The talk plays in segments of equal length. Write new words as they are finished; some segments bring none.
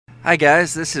Hi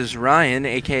guys, this is Ryan,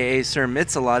 aka Sir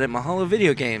Mix-a-Lot at Mahalo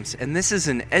Video Games, and this is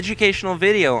an educational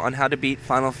video on how to beat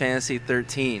Final Fantasy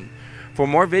XIII. For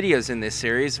more videos in this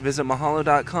series, visit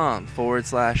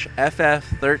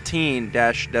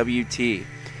mahalo.com/ff13-WT.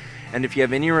 And if you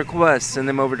have any requests, send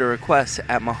them over to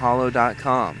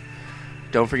requests@mahalo.com.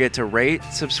 Don't forget to rate,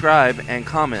 subscribe, and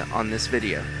comment on this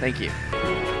video. Thank you.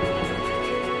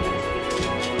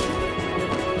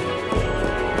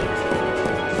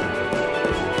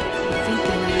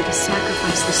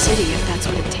 Sacrifice the city if that's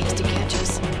what it takes to catch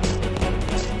us.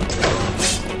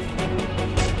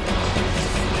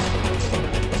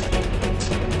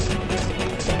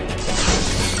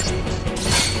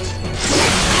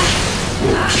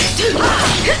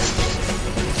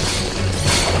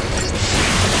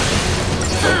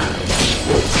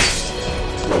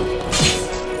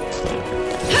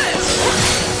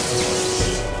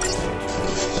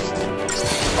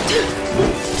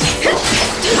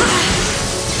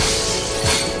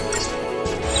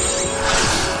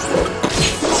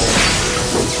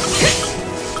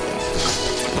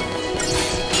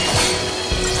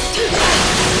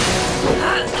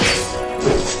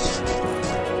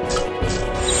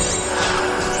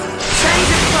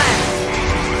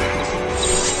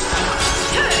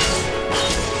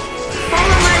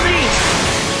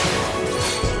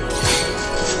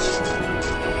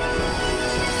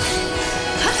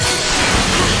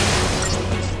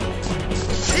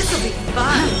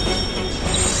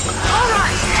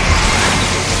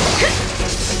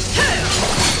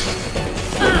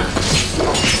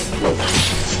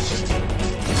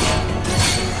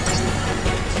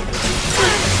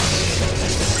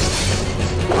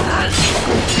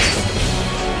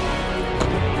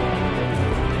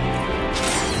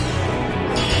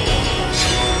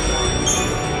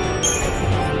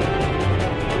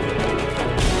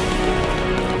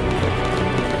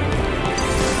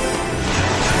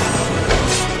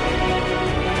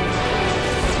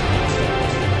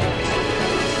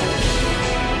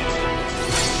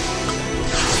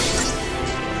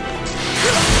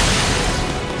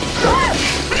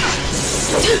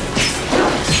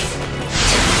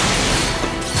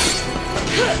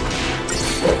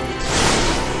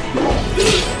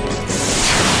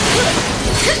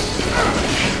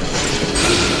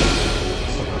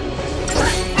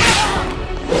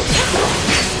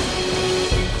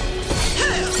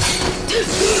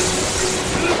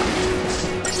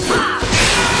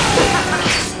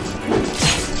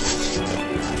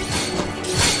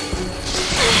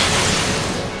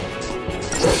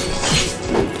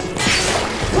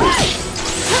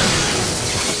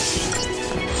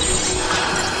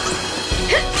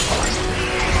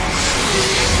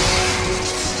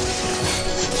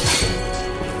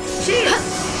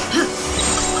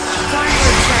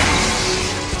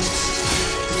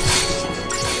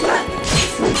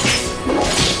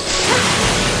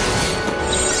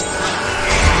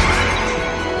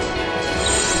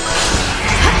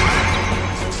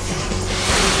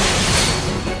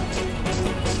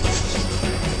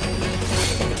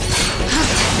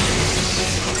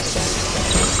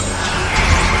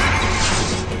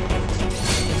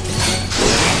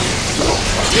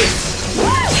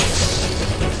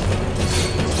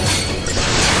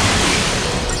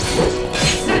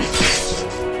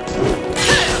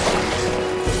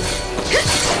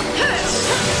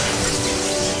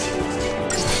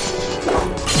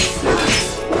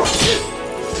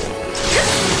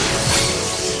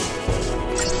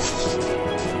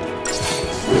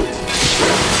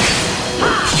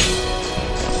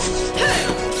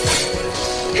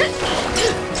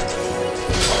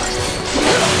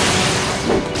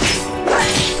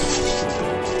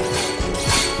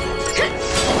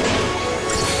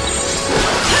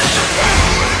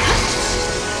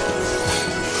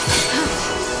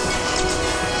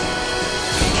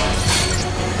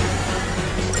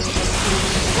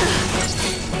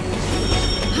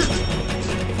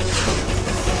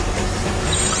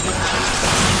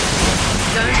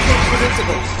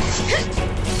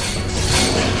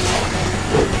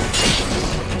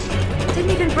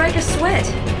 Didn't even break a sweat.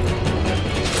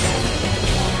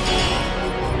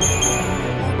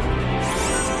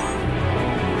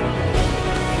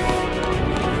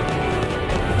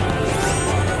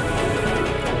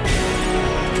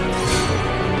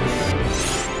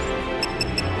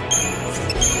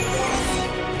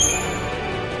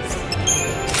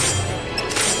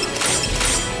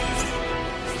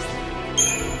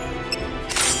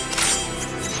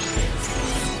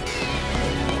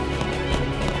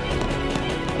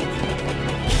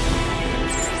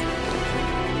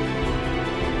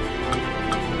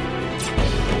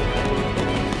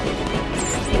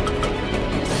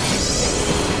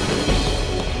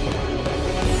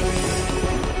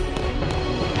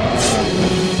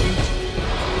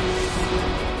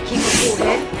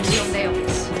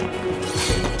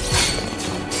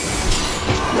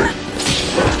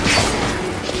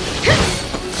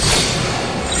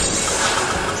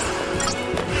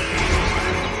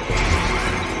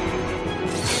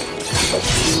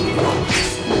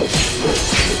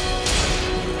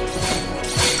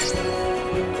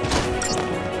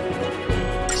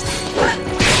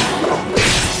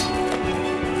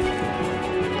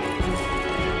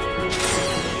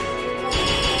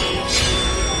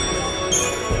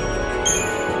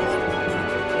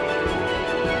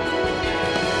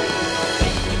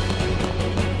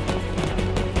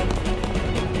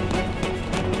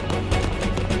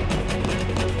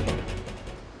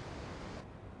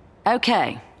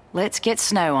 Okay, let's get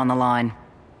Snow on the line.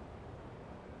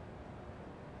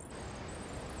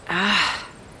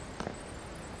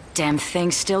 Damn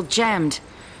thing's still jammed.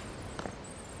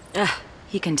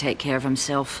 He can take care of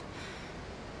himself.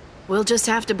 We'll just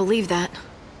have to believe that.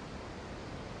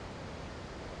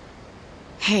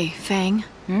 Hey, Fang.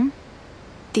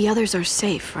 The others are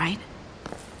safe, right?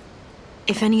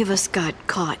 If any of us got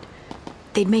caught,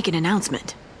 they'd make an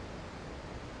announcement.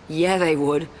 Yeah, they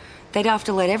would. They'd have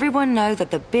to let everyone know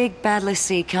that the big bad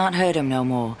Fal'Cie can't hurt him no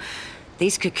more.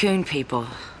 These Cocoon people,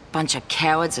 bunch of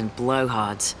cowards and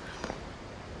blowhards.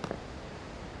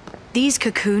 These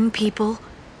Cocoon people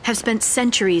have spent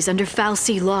centuries under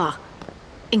Fal'Cie law,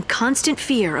 in constant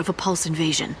fear of a Pulse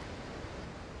invasion.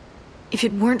 If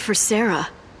it weren't for Sarah,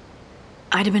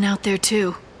 I'd have been out there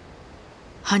too,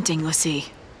 hunting Fal'Cie.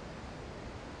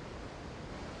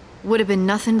 Would have been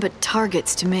nothing but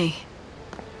targets to me.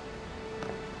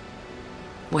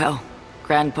 Well,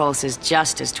 Grand Pulse is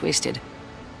just as twisted.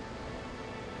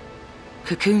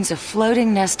 Cocoon's a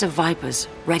floating nest of vipers,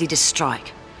 ready to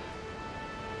strike.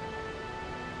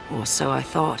 Or so I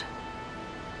thought.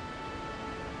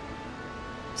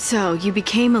 So, you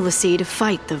became a Fal'Cie to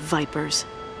fight the Vipers.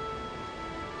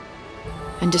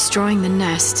 And destroying the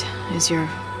nest is your...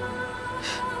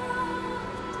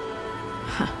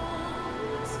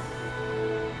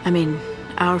 I mean,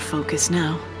 our focus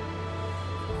now.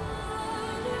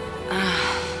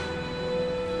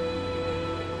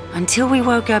 Until we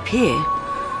woke up here,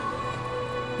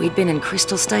 we'd been in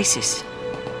crystal stasis.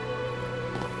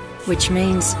 Which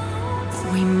means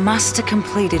we must have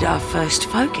completed our first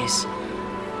focus.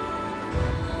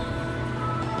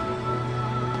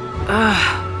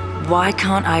 Why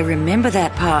can't I remember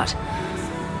that part?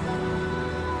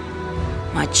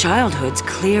 My childhood's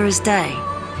clear as day.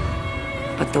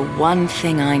 But the one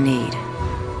thing I need,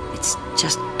 it's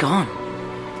just gone.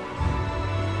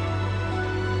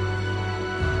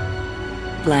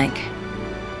 Blank,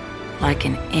 like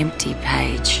an empty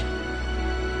page.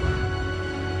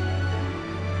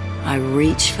 I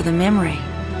reach for the memory,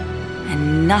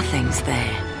 and nothing's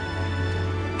there.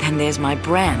 Then there's my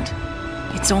brand.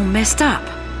 It's all messed up.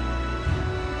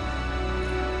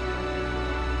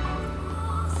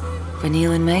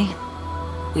 Vanille and me,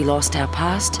 we lost our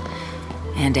past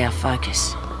and our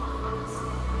focus.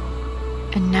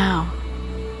 And now,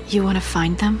 you want to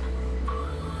find them?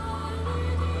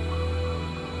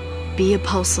 Be a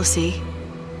Pulse Fal'Cie?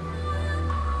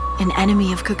 An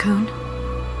enemy of Cocoon?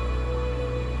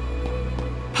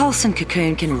 Pulse and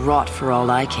Cocoon can rot for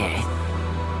all I care.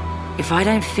 If I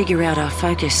don't figure out our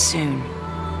focus soon,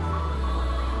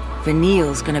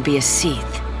 Vanille's gonna be a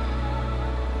Seath.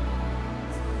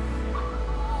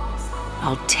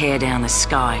 I'll tear down the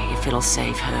sky if it'll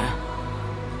save her.